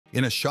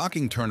In a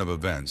shocking turn of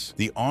events,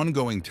 the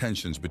ongoing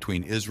tensions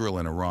between Israel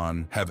and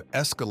Iran have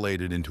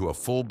escalated into a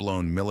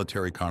full-blown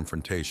military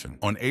confrontation.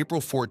 On April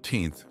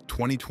 14,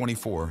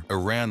 2024,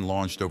 Iran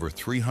launched over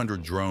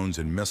 300 drones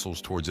and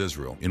missiles towards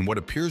Israel in what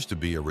appears to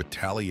be a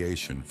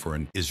retaliation for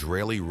an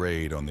Israeli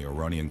raid on the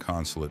Iranian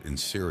consulate in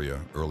Syria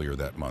earlier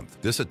that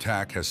month. This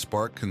attack has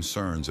sparked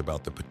concerns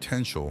about the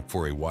potential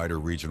for a wider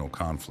regional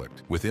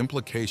conflict, with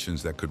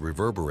implications that could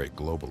reverberate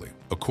globally.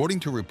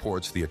 According to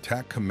reports, the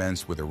attack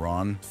commenced with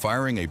Iran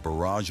firing a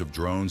barrage of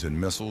drones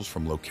and missiles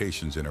from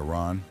locations in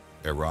Iran,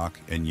 Iraq,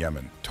 and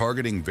Yemen,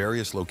 targeting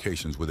various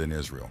locations within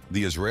Israel.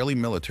 The Israeli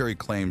military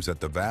claims that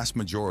the vast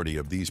majority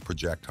of these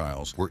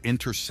projectiles were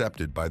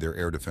intercepted by their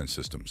air defense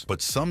systems,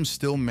 but some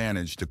still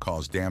managed to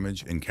cause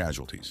damage and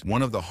casualties.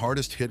 One of the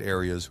hardest hit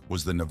areas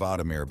was the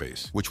Nevatim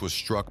airbase, which was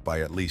struck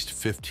by at least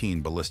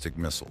 15 ballistic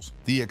missiles.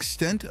 The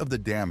extent of the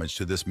damage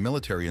to this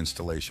military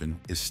installation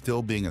is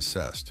still being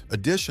assessed.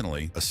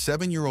 Additionally, a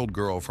 7-year-old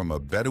girl from a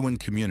Bedouin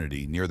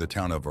community near the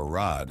town of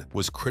Arad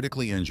was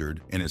critically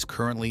injured and is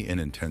currently in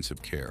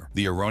intensive care.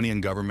 The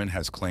Iranian government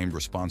has claimed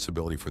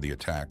responsibility for the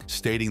attack,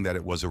 stating that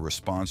it was a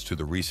response to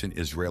the recent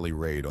Israeli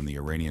raid on the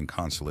Iranian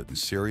consulate in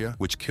Syria,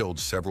 which killed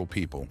several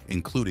people,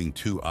 including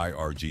 2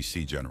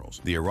 IRGC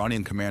generals. The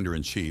Iranian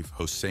commander-in-chief,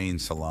 Hossein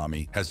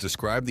Salami, has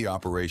described the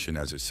operation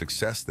as a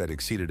success that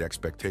exceeded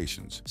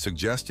expectations,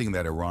 suggesting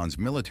that Iran's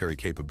military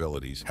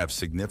capabilities have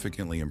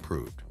significantly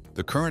improved.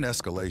 The current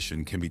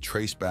escalation can be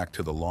traced back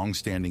to the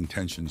long-standing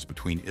tensions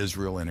between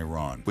Israel and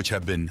Iran, which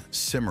have been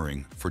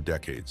simmering for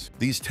decades.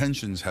 These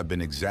tensions have been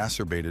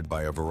exacerbated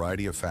by a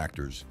variety of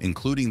factors,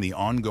 including the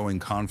ongoing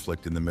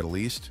conflict in the Middle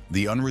East,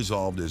 the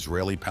unresolved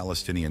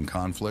Israeli-Palestinian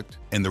conflict,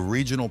 and the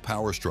regional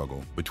power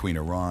struggle between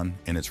Iran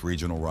and its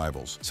regional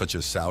rivals, such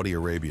as Saudi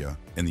Arabia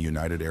and the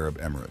United Arab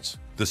Emirates.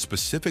 The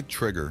specific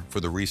trigger for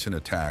the recent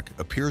attack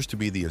appears to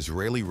be the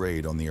Israeli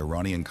raid on the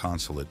Iranian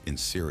consulate in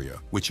Syria,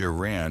 which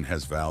Iran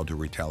has vowed to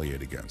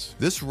retaliate against.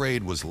 This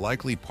raid was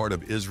likely part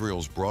of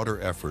Israel's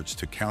broader efforts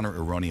to counter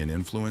Iranian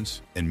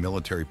influence and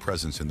military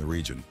presence in the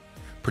region,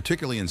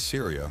 particularly in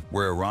Syria,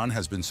 where Iran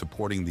has been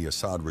supporting the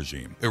Assad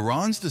regime.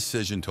 Iran's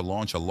decision to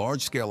launch a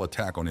large-scale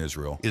attack on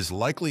Israel is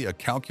likely a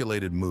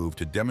calculated move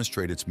to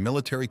demonstrate its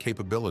military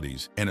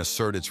capabilities and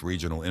assert its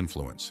regional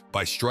influence.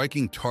 By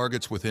striking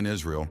targets within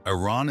Israel,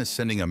 Iran is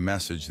sending a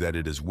message that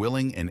it is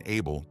willing and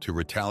able to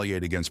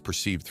retaliate against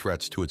perceived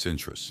threats to its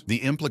interests.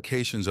 The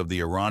implications of the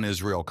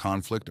Iran-Israel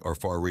conflict are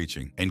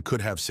far-reaching and could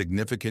have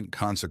significant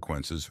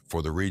consequences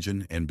for the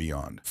region and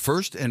beyond.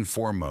 First and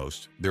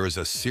foremost, there is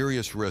a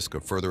serious risk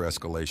of further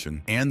escalation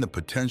and the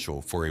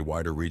potential for a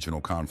wider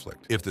regional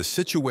conflict. If the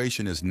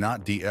situation is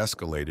not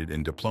de-escalated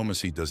and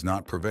diplomacy does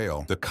not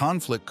prevail, the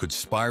conflict could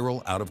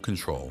spiral out of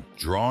control,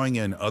 drawing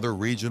in other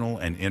regional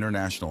and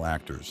international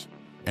actors,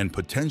 and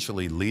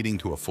potentially leading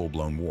to a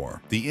full-blown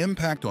war. The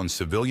impact on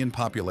civilian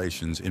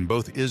populations in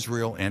both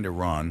Israel and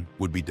Iran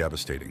would be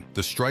devastating.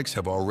 The strikes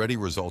have already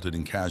resulted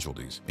in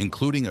casualties,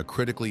 including a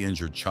critically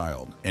injured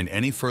child, and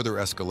any further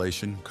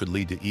escalation could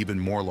lead to even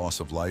more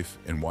loss of life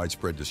and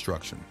widespread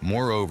destruction.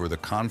 Moreover, the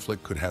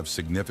conflict could have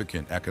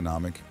significant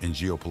economic and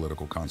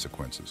geopolitical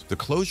consequences. The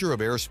closure of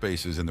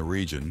airspaces in the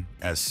region,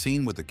 as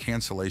seen with the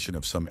cancellation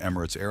of some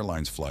Emirates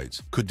Airlines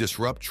flights, could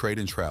disrupt trade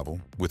and travel,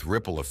 with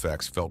ripple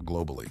effects felt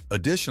globally.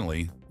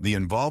 Additionally, the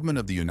involvement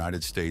of the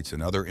United States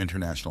and other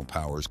international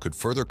powers could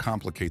further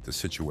complicate the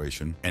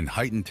situation and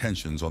heighten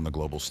tensions on the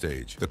global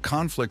stage. The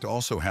conflict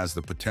also has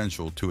the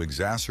potential to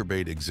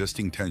exacerbate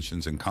existing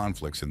tensions and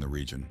conflicts in the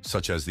region,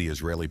 such as the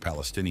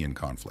Israeli-Palestinian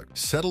conflict.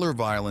 Settler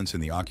violence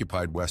in the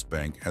occupied West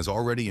Bank has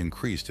already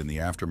increased in the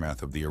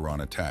aftermath of the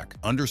Iran attack,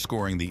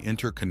 underscoring the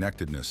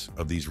interconnectedness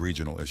of these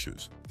regional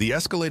issues. The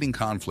escalating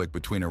conflict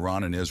between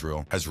Iran and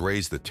Israel has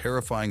raised the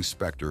terrifying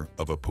specter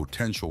of a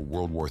potential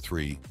World War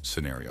III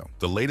scenario.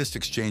 The latest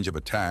exchange of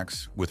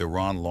attacks, with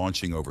Iran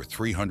launching over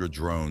 300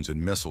 drones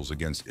and missiles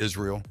against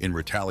Israel in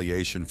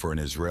retaliation for an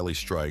Israeli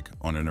strike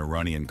on an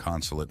Iranian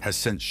consulate, has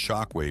sent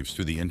shockwaves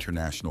through the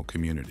international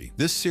community.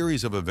 This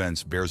series of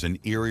events bears an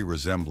eerie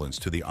resemblance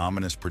to the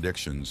ominous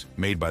predictions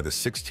made by the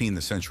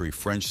 16th century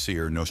French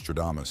seer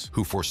Nostradamus,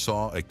 who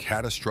foresaw a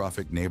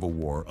catastrophic naval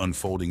war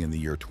unfolding in the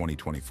year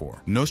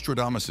 2024.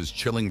 Nostradamus's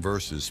chilling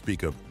verses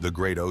speak of the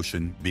great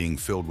ocean being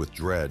filled with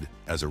dread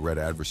as a red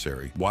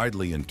adversary,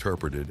 widely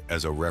interpreted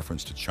as a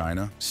reference to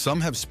China.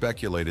 Some have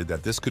speculated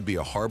that this could be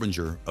a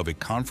harbinger of a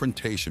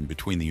confrontation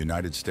between the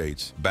United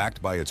States,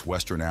 backed by its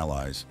Western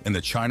allies, and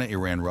the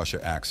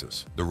China-Iran-Russia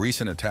axis. The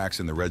recent attacks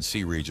in the Red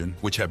Sea region,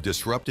 which have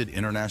disrupted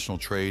international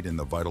trade in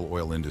the vital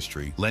oil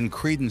industry, lend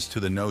credence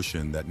to the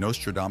notion that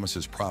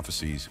Nostradamus's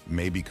prophecies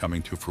may be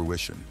coming to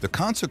fruition. The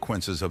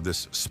consequences of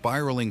this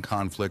spiraling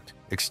conflict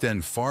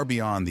extend far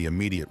beyond the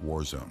immediate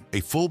war zone. A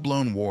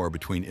full-blown war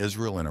between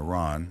Israel and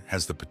Iran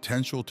has the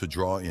potential to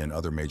draw in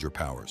other major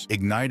powers,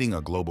 igniting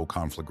a global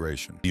conflagration.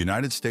 escalation. The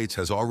United States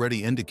has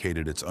already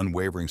indicated its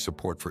unwavering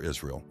support for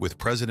Israel, with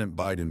President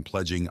Biden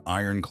pledging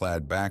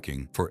ironclad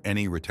backing for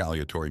any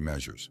retaliatory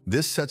measures.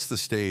 This sets the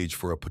stage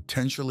for a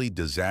potentially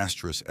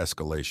disastrous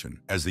escalation,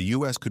 as the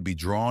U.S. could be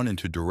drawn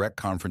into direct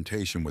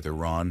confrontation with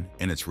Iran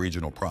and its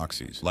regional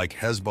proxies, like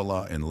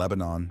Hezbollah in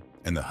Lebanon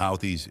and the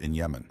Houthis in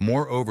Yemen.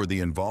 Moreover, the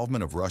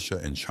involvement of Russia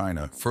and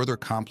China further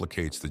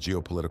complicates the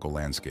geopolitical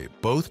landscape.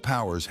 Both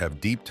powers have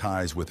deep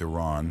ties with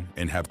Iran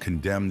and have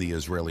condemned the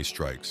Israeli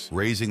strikes,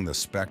 raising the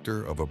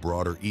specter of a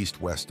broader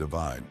East-West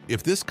divide.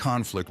 If this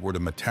conflict were to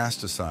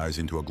metastasize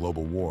into a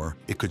global war,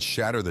 it could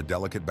shatter the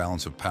delicate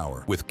balance of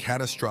power, with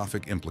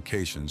catastrophic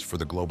implications for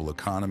the global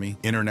economy,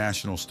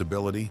 international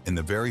stability, and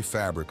the very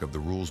fabric of the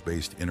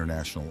rules-based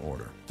international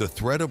order. The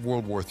threat of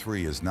World War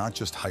III is not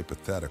just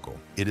hypothetical,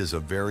 it is a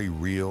very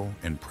real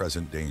and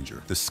present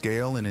danger. The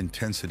scale and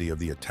intensity of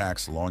the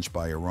attacks launched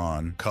by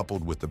Iran,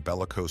 coupled with the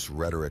bellicose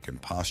rhetoric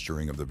and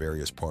posturing of the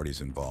various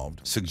parties involved,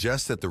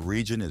 suggests that the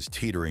region is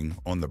teetering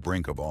on the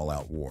brink of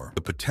all-out war.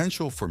 The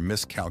potential for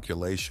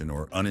miscalculation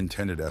or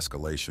unintended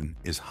escalation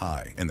is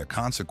high, and the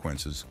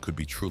consequences could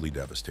be truly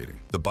devastating.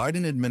 The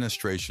Biden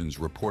administration's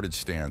reported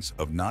stance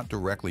of not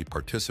directly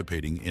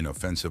participating in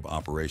offensive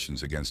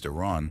operations against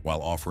Iran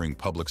while offering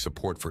public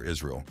support for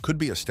Israel could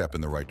be a step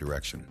in the right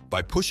direction.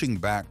 By pushing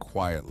back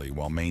quietly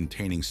while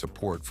maintaining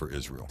support for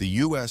Israel, the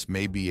U.S.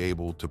 may be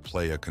able to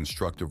play a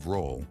constructive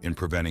role in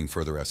preventing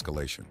further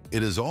escalation.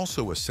 It is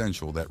also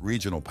essential that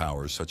regional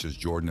powers such as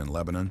Jordan and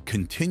Lebanon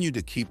continue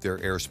to keep their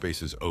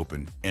airspaces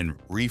open and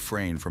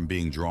refrain from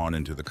being drawn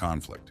into the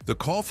conflict. The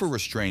call for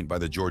restraint by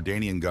the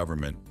Jordanian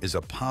government is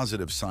a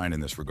positive sign in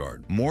this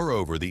regard.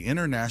 Moreover, the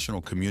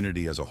international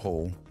community as a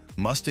whole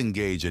must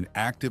engage in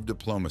active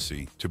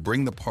diplomacy to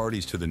bring the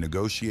parties to the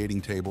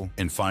negotiating table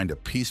and find a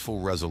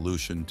peaceful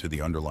resolution to the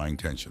underlying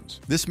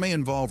tensions. This may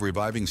involve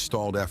reviving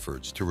stalled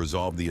efforts to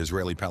resolve the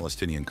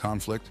Israeli-Palestinian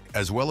conflict,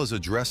 as well as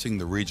addressing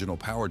the regional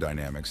power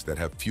dynamics that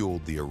have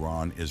fueled the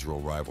Iran-Israel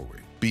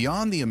rivalry.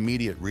 Beyond the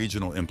immediate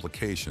regional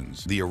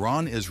implications, the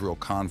Iran-Israel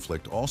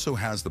conflict also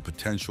has the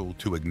potential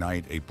to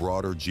ignite a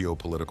broader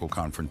geopolitical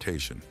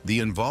confrontation.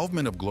 The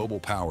involvement of global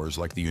powers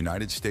like the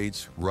United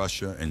States,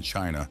 Russia, and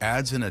China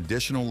adds an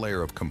additional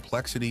layer of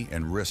complexity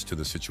and risk to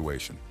the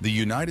situation. The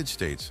United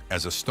States,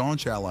 as a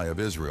staunch ally of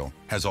Israel,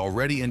 has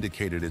already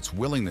indicated its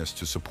willingness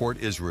to support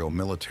Israel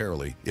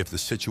militarily if the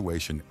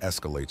situation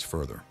escalates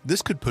further.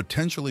 This could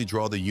potentially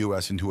draw the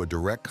U.S. into a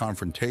direct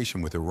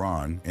confrontation with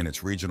Iran and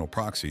its regional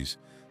proxies,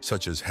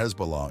 such as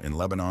Hezbollah in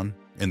Lebanon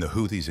and the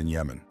Houthis in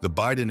Yemen. The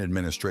Biden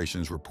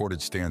administration's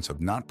reported stance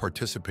of not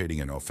participating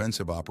in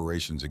offensive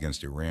operations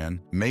against Iran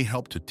may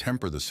help to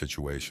temper the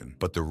situation,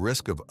 but the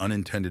risk of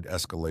unintended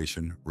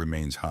escalation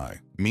remains high.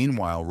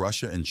 Meanwhile,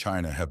 Russia and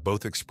China have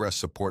both expressed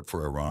support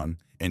for Iran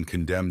and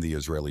condemned the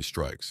Israeli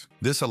strikes.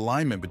 This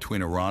alignment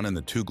between Iran and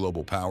the two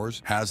global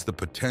powers has the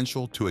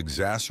potential to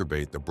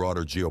exacerbate the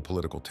broader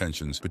geopolitical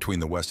tensions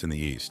between the West and the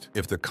East.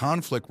 If the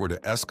conflict were to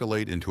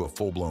escalate into a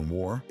full-blown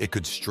war, it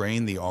could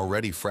strain the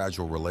already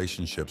fragile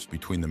relationships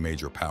between the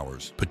major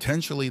powers,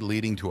 potentially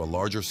leading to a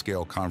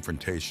larger-scale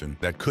confrontation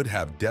that could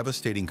have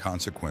devastating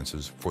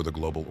consequences for the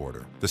global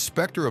order. The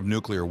specter of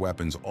nuclear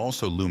weapons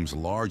also looms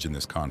large in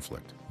this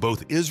conflict.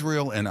 Both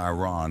Israel and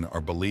Iran are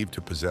believed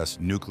to possess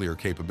nuclear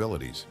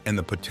capabilities, and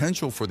the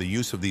potential for the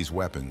use of these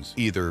weapons,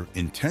 either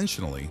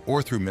intentionally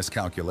or through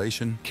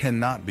miscalculation,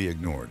 cannot be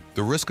ignored.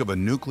 The risk of a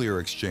nuclear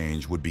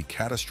exchange would be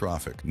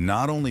catastrophic,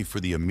 not only for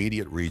the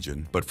immediate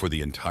region, but for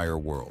the entire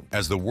world.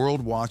 As the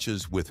world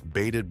watches with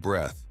bated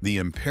breath, the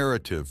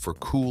imperative for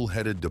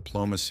cool-headed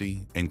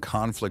diplomacy and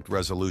conflict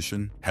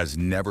resolution has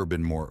never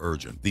been more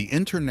urgent. The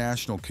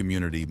international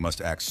community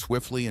must act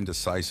swiftly and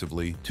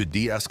decisively to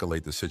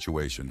de-escalate the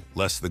situation,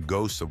 lest the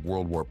ghosts of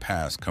World War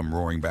past come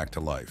roaring back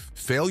to life.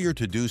 Failure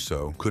to do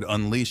so could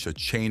unleash a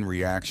chain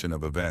reaction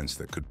of events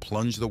that could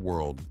plunge the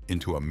world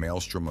into a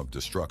maelstrom of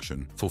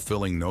destruction,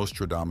 fulfilling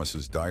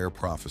Nostradamus' dire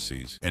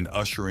prophecies and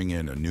ushering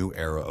in a new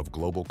era of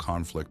global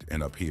conflict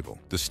and upheaval.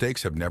 The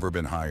stakes have never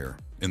been higher,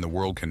 and the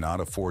world cannot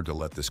afford to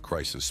let this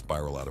crisis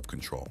spiral out of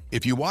control.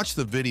 If you watched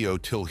the video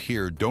till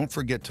here, don't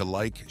forget to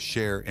like,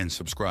 share, and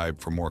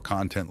subscribe for more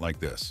content like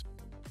this.